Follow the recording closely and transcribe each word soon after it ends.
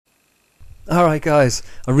Alright guys,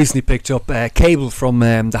 I recently picked up Cable from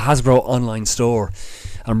the Hasbro online store.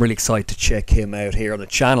 I'm really excited to check him out here on the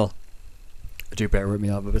channel. Do bear with me,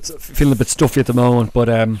 I'm feeling a bit stuffy at the moment, but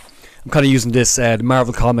I'm kind of using this the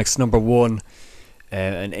Marvel Comics #1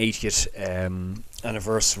 an 80th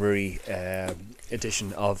anniversary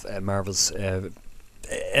edition of Marvel's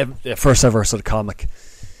first ever sort of comic.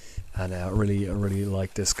 And I really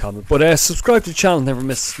like this comic. But subscribe to the channel, never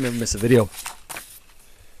miss a video.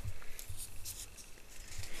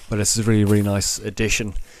 But this is a really nice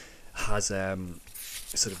edition. Has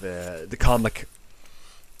sort of the comic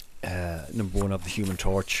 #1 of the Human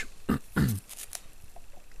Torch and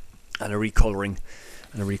a recoloring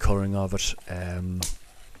of it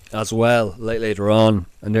as well later on.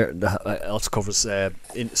 And there also covers sort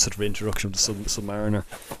of introduction of the Submariner.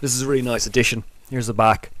 This is a really nice edition. Here's the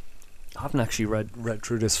back. I haven't actually read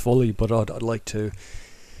through this fully, but I'd like to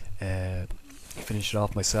finish it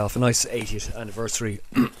off myself. A nice 80th anniversary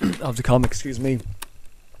of the comic, excuse me.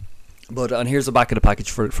 But and here's the back of the package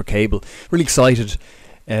for Cable. Really excited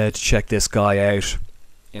to check this guy out.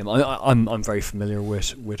 I'm very familiar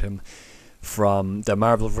with him from the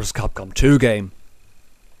Marvel vs. Capcom 2 game.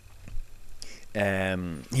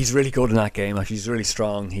 He's really good in that game. Actually, he's really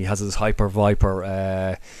strong. He has his Hyper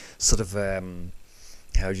Viper sort of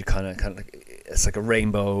how do you kind of it's like a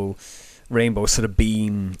rainbow sort of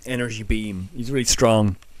beam, energy beam. He's really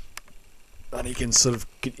strong, and he can sort of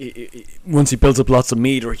once he builds up lots of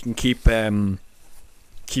meter, he can keep you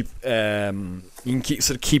can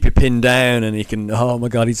keep it pinned down, and he can. Oh my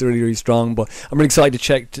God, he's really strong. But I'm really excited to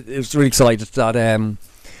check. I was really excited that the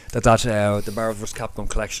Marvel vs. Capcom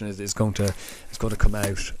collection is going to come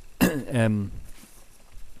out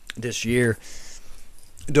this year.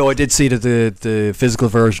 Though I did see that the physical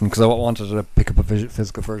version, because I wanted to pick up a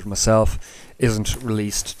physical version myself, isn't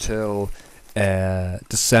released till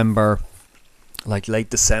December, like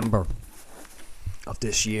late December of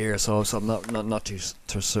this year. So I'm not too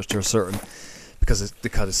certain, because they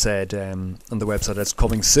kind of said on the website it's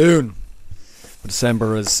coming soon. But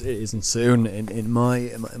December isn't soon in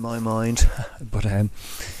my mind. but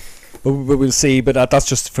we'll see. But that's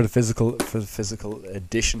just for the physical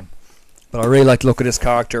edition. But I really like the look of this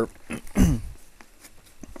character.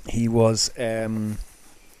 He was I'm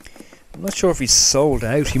not sure if he's sold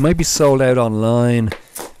out. He might be sold out online.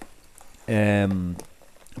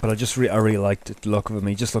 But I really liked the look of him.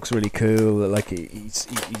 He just looks really cool. Like he's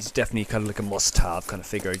definitely kind of like a must-have kind of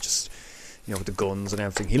figure. Just, you know, with the guns and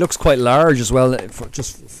everything. He looks quite large as well,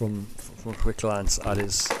 just from a quick glance at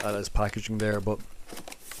his packaging there. But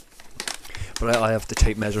I have the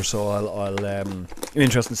tape measure, so I'm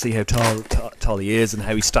interested to see how tall he is and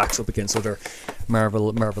how he stacks up against other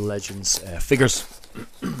Marvel Legends figures.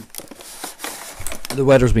 The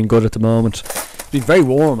weather's been good at the moment. It's been very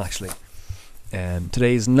warm actually.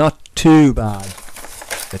 Today's not too bad.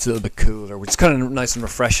 It's a little bit cooler, which is kind of nice and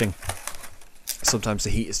refreshing. Sometimes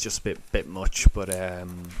the heat is just a bit much, but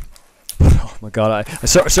oh my God, I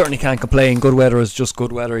certainly can't complain. Good weather is just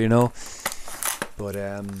good weather, you know. But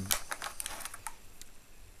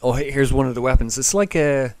oh, here's one of the weapons. It's like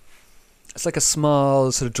a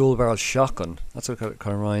small sort of dual barrel shotgun. That's what it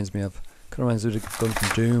kind of reminds me of. Kind of reminds me of the gun from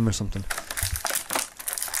Doom or something.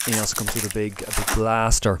 It also comes with a big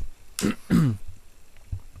blaster.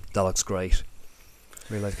 That looks great.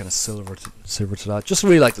 Really like kind of silver to that. Just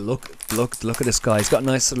really like the look of this guy. He's got a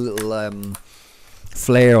nice little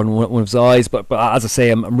flare on one of his eyes. But as I say,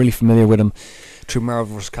 I'm really familiar with him through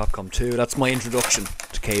Marvel vs. Capcom 2. That's my introduction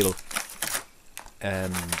to Cable.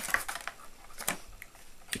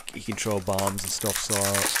 He can throw bombs and stuff, so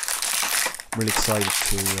I'm really excited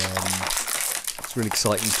to. It's really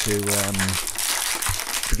exciting to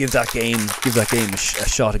give that game a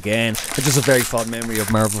shot again. It's just a very fond memory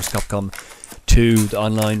of Marvel vs. Capcom 2, the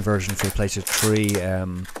online version for PlayStation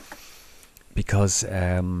 3, because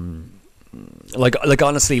like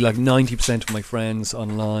honestly, like 90% of my friends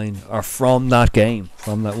online are from that game,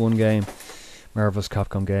 from that one game, Marvel vs.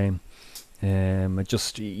 Capcom game.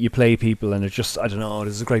 You play people, and it just, I don't know,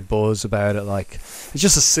 there's a great buzz about it. Like, it's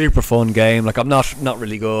just a super fun game. Like, I'm not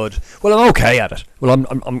really good. Well, I'm okay at it. Well,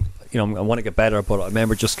 I'm you know, I want to get better, but I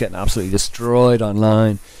remember just getting absolutely destroyed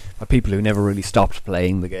online by people who never really stopped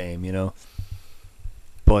playing the game, you know.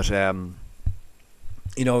 But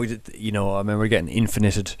you know, I remember getting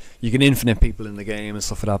infinited. You can infinite people in the game and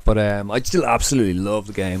stuff like that. But I still absolutely love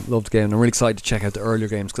the game. And I'm really excited to check out the earlier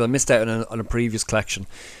games, because I missed out on a previous collection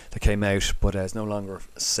that came out, but it's no longer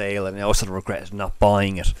a sale, and I also regretted not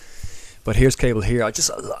buying it. But here's Cable here. He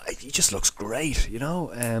just looks great, you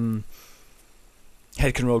know.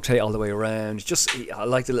 Head can rotate all the way around. I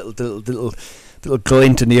like the little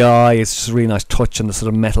glint in the eye. It's just a really nice touch on the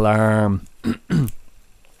sort of metal arm. And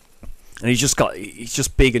he's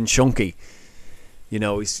just big and chunky. You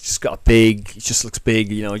know, he's just got big. He just looks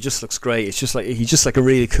big. You know, he just looks great. He's just like a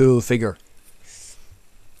really cool figure.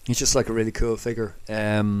 He's just like a really cool figure.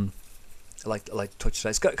 I like to touch that.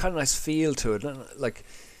 It's got kind of a nice feel to it. Like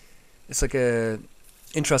it's like a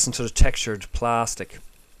interesting sort of textured plastic.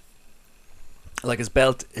 Like his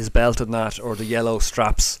belt and that, or the yellow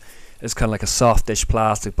straps, is kind of like a softish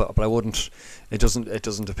plastic. But I wouldn't. It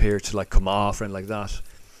doesn't appear to like come off or anything like that.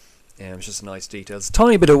 It's just nice details.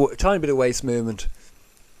 Tiny bit of waist movement.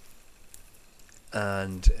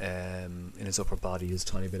 And in his upper body, there's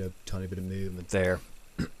tiny bit of movement there.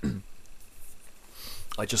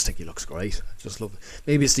 I just think he looks great. I just love it.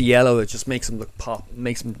 Maybe it's the yellow that just makes him pop,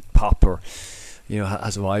 or you know,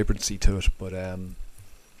 has a vibrancy to it. But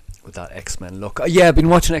with that X-Men look, yeah, I've been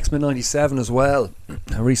watching X-Men '97 as well. I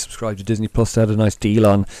resubscribed to Disney Plus. They had a nice deal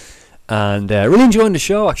on, and really enjoying the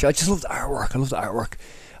show. Actually, I just love the artwork.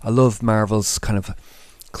 I love Marvel's kind of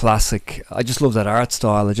classic. I just love that art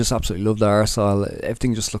style. I just absolutely love the art style.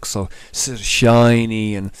 Everything just looks so sort of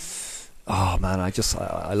shiny, and oh man, I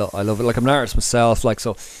love it. Like, I'm an artist myself, like,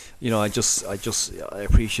 so, you know, I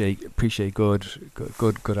appreciate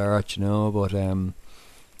good art, you know. But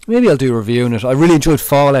maybe I'll do a review on it. I really enjoyed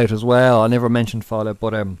Fallout as well. I never mentioned Fallout,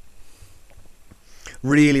 but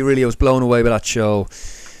really I was blown away by that show.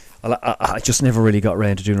 I just never really got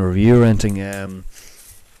around to doing a review or anything.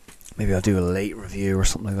 Maybe I'll do a late review or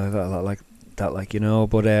something like that, you know.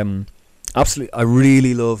 But absolutely, I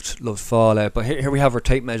really loved Fallout. But here we have our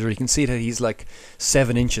tape measure. You can see that he's like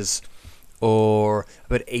 7 inches, or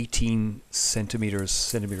about 18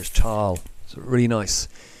 centimeters tall. So really nice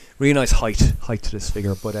height to this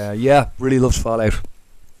figure. But yeah, really loved Fallout,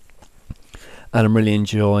 and I'm really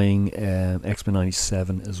enjoying X-Men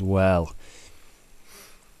 '97 as well.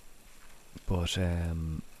 But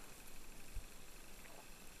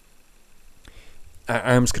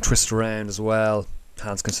arms can twist around as well.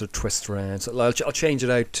 Hands can sort of twist around. So I'll change it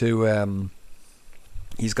out to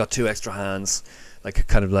he's got 2 extra hands, like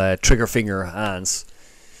kind of trigger finger hands.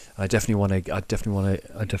 I definitely want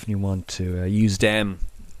to use them,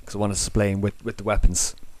 because I want to display him with the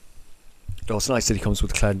weapons. Though it's nice that he comes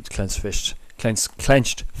with clenched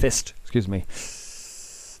fist. Excuse me.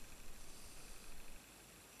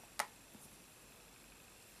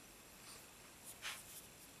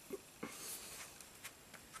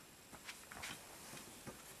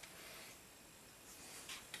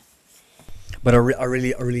 But I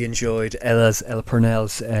really enjoyed Ella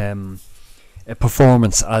Purnell's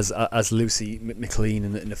performance as Lucy McLean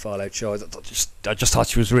in the Fallout show. I just thought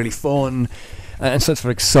she was really fun and sort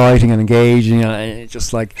of exciting and engaging, and it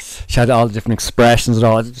just like she had all the different expressions and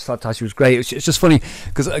all. I just thought she was great. It's just funny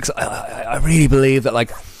because I really believe that,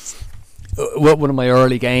 like, one of my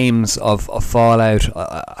early games of Fallout,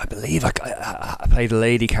 I believe I played a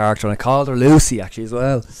lady character and I called her Lucy actually as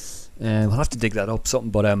well. I'll have to dig that up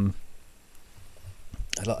something, but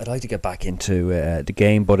I'd like to get back into the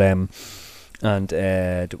game, but I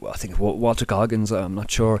think Walter Goggins, I'm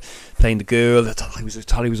not sure, playing the ghoul. I thought he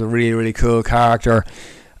was a really cool character,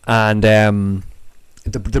 and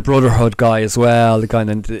the Brotherhood guy as well, the guy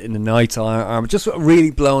in the Knight's armor. Just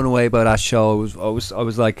really blown away by that show. I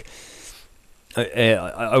was like,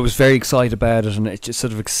 I was very excited about it, and it just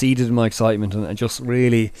sort of exceeded my excitement, and I just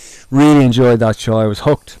really enjoyed that show. I was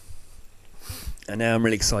hooked. And now I'm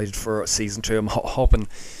really excited for season 2. I'm hoping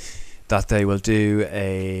that they will do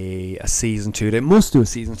a season 2. They must do a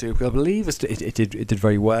season 2, because I believe it did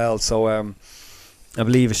very well. So I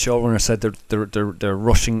believe a showrunner said they're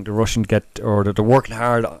rushing to get, or they're working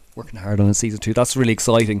hard on a season 2. That's really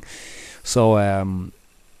exciting. So I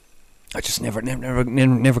just never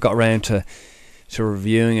got around to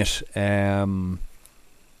reviewing it.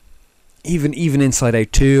 Even Inside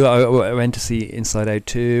Out 2, I went to see Inside Out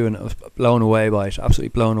 2, and I was blown away by it. Absolutely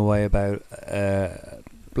blown away by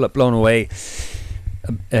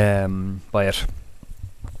it,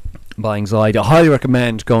 by anxiety. I highly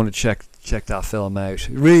recommend going to check that film out.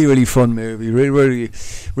 Really fun movie.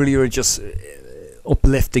 Really just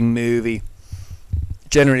uplifting movie.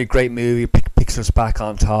 Generally a great movie. Picks us back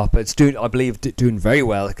on top. It's I believe doing very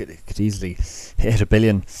well. It could easily hit $1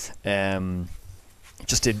 billion.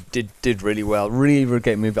 Just did really well. Really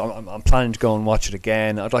great movie. I'm planning to go and watch it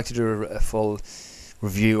again. I'd like to do a full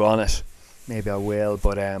review on it. Maybe I will.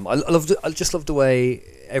 But I just loved the way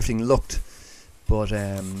everything looked. But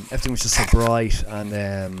everything was just so bright,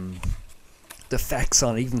 and the effects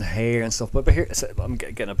on even the hair and stuff. But here, I'm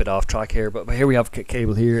getting a bit off track here. But here we have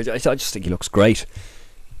Cable here. I just think he looks great.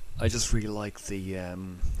 I just really like the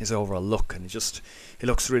his overall look, and he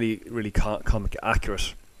looks really comic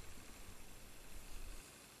accurate.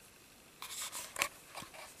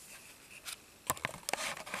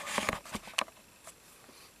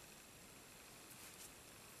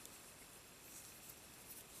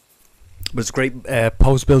 But it's great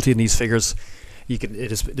posability in these figures.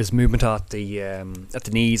 There's movement at the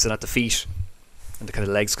knees and at the feet, and the kind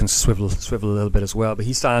of legs can swivel a little bit as well. But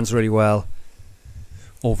he stands really well.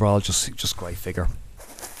 Overall, just great figure.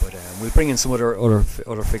 But we'll bring in some other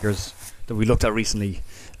figures that we looked at recently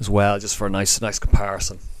as well, just for a nice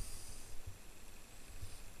comparison.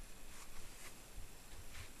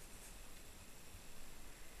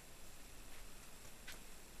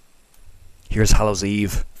 Here's Hallows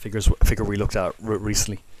Eve figure we looked at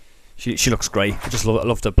recently. She looks great. I just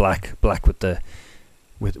love the black with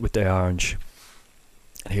the orange.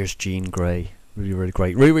 And here's Jean Grey, really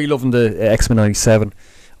great. Really loving the X-Men '97.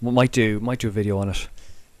 We might do a video on it.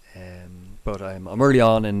 But I'm early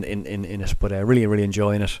on in it, but really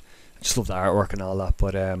enjoying it. I just love the artwork and all that.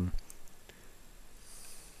 But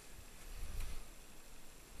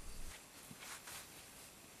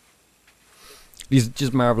these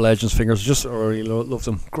just Marvel Legends figures, just really love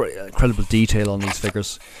them. Great, incredible detail on these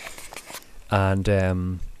figures, and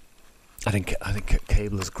I think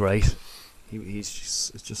Cable is great.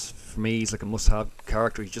 He's just for me, he's like a must-have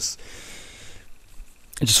character. I just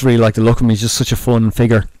really like the look of him. He's just such a fun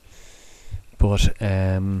figure. But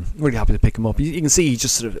really happy to pick him up. You can see he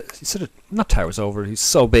sort of not towers over. He's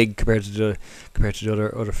so big compared to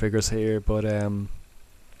the other figures here. But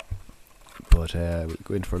we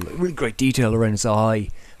go in for really great detail around his eye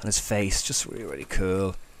and his face. Just really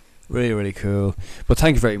cool. Really cool. But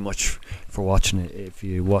thank you very much for watching it. If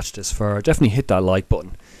you watched this far, definitely hit that like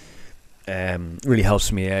button. Really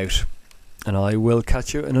helps me out. And I will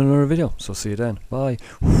catch you in another video. So see you then. Bye.